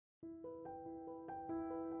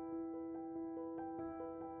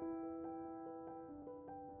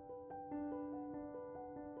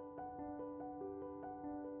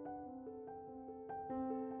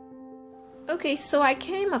Okay, so I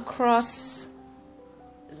came across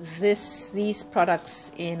these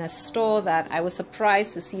products in a store that I was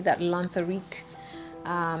surprised to see that Lenthéric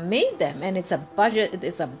made them, and it's a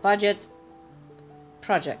budget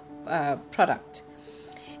product,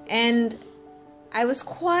 and I was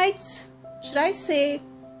quite, should I say,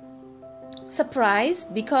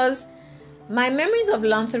 surprised, because my memories of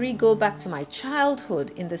Lenthéric go back to my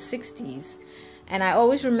childhood in the 60s. And I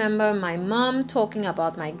always remember my mom talking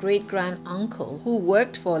about my great-grand uncle who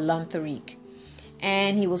worked for Lenthéric.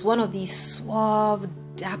 And he was one of these suave,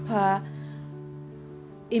 dapper,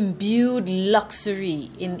 imbued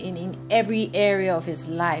luxury in every area of his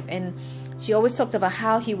life. And she always talked about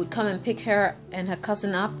how he would come and pick her and her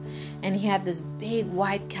cousin up. And he had this big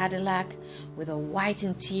white Cadillac with a white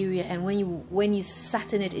interior. And when you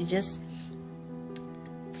sat in it, it just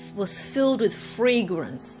was filled with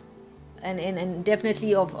fragrance. And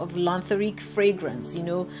definitely of Lenthéric fragrance,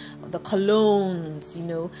 the colognes,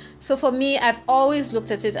 So for me, I've always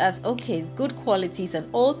looked at it as, okay, good qualities, an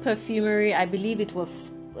old perfumery. I believe it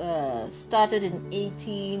was started in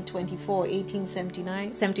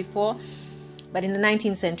 1874, but in the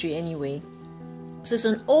 19th century anyway. So it's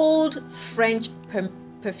an old French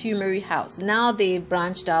perfumery house. Now they've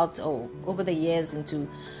branched out over the years into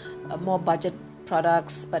more budget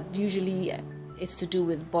products, but usually it's to do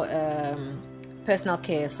with personal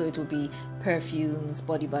care, so it will be perfumes,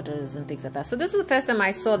 body butters, and things like that. So this was the first time I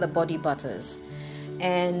saw the body butters,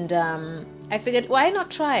 and I figured, why not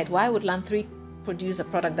try it? Why would Lenthéric produce a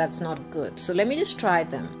product that's not good? So let me just try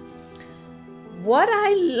them. What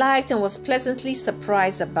I liked and was pleasantly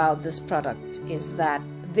surprised about this product is that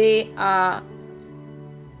they are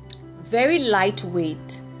very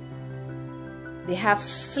lightweight. They have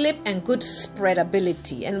slip and good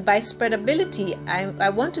spreadability. And by spreadability, I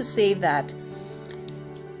want to say that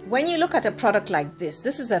when you look at a product like this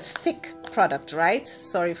is a thick product, right?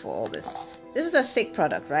 Sorry for all this. This is a thick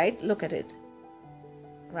product, right? Look at it,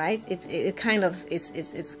 right? It's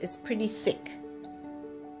pretty thick.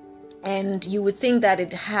 And you would think that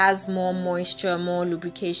it has more moisture, more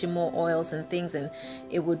lubrication, more oils and things, and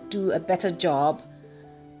it would do a better job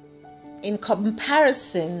in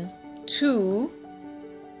comparison to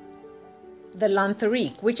the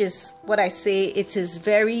Lenthéric, which is what I say, it is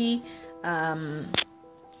very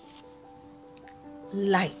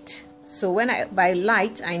light. So by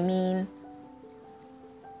light, I mean,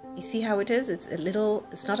 you see how it is?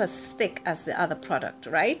 It's not as thick as the other product,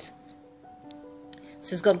 right?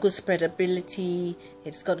 So it's got good spreadability,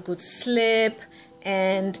 it's got good slip,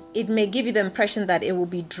 and it may give you the impression that it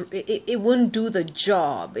won't do the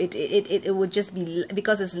job. It would just be,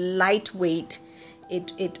 because it's lightweight,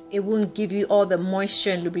 it won't give you all the moisture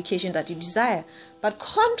and lubrication that you desire. But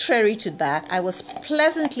contrary to that, I was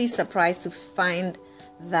pleasantly surprised to find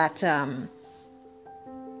that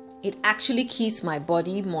it actually keeps my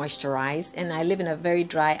body moisturized, and I live in a very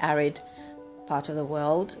dry, arid part of the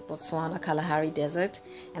world, Botswana, Kalahari Desert,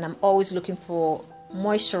 and I'm always looking for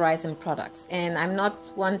moisturizing products. And I'm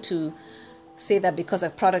not one to say that because a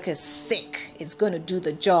product is thick, it's going to do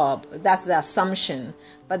the job. That's the assumption.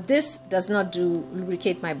 But this does not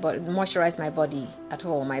lubricate my body, moisturize my body at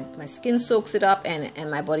all. My skin soaks it up, and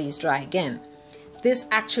my body is dry again. This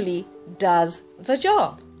actually does the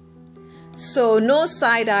job. So no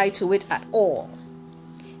side eye to it at all.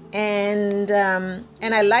 And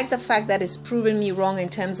I like the fact that it's proven me wrong in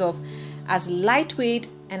terms of as lightweight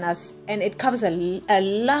and it covers a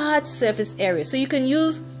large surface area. So you can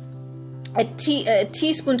use a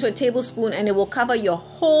teaspoon to a tablespoon and it will cover your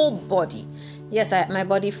whole body. Yes, my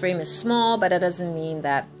body frame is small, but that doesn't mean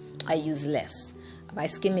that I use less. My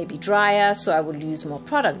skin may be drier, so I will use more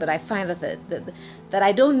product, but I find that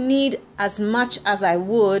I don't need as much as I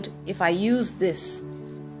would if I use this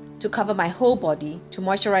to cover my whole body, to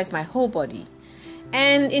moisturize my whole body.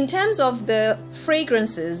 And in terms of the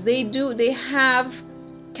fragrances, they have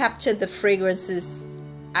captured the fragrances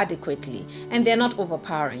adequately, and they're not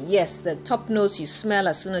overpowering. Yes, the top notes you smell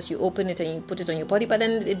as soon as you open it and you put it on your body, but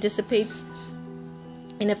then it dissipates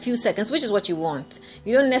in a few seconds, which is what you want.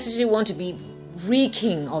 You don't necessarily want to be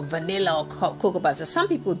reeking of vanilla or cocoa butter. Some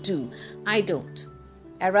people do. I don't.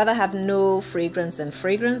 I'd rather have no fragrance than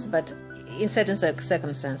fragrance, but in certain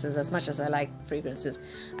circumstances, as much as I like fragrances,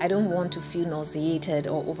 I don't want to feel nauseated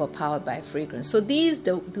or overpowered by fragrance. So these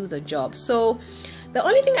do the job. So the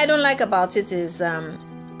only thing I don't like about it is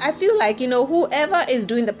I feel like, whoever is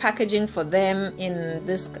doing the packaging for them in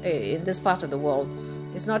this part of the world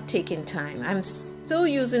is not taking time. I'm still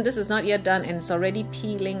using, this is not yet done, and it's already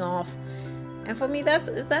peeling off. And for me,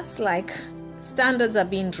 that's like standards are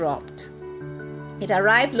being dropped. It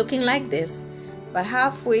arrived looking like this. but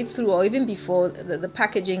halfway through or even before, the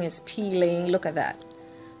packaging is peeling. Look at that.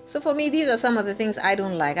 So for me, these are some of the things I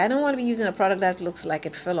don't like. I don't want to be using a product that looks like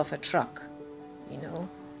it fell off a truck.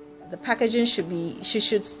 The packaging should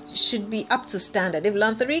be up to standard. If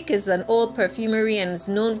Lenthéric is an old perfumery and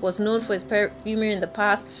was known for its perfumery in the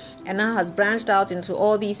past and now has branched out into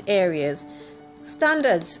all these areas,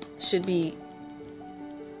 standards should be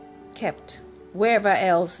kept wherever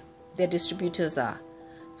else their distributors are.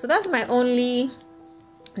 So that's my only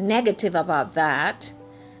negative about that.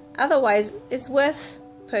 Otherwise, it's worth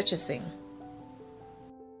purchasing.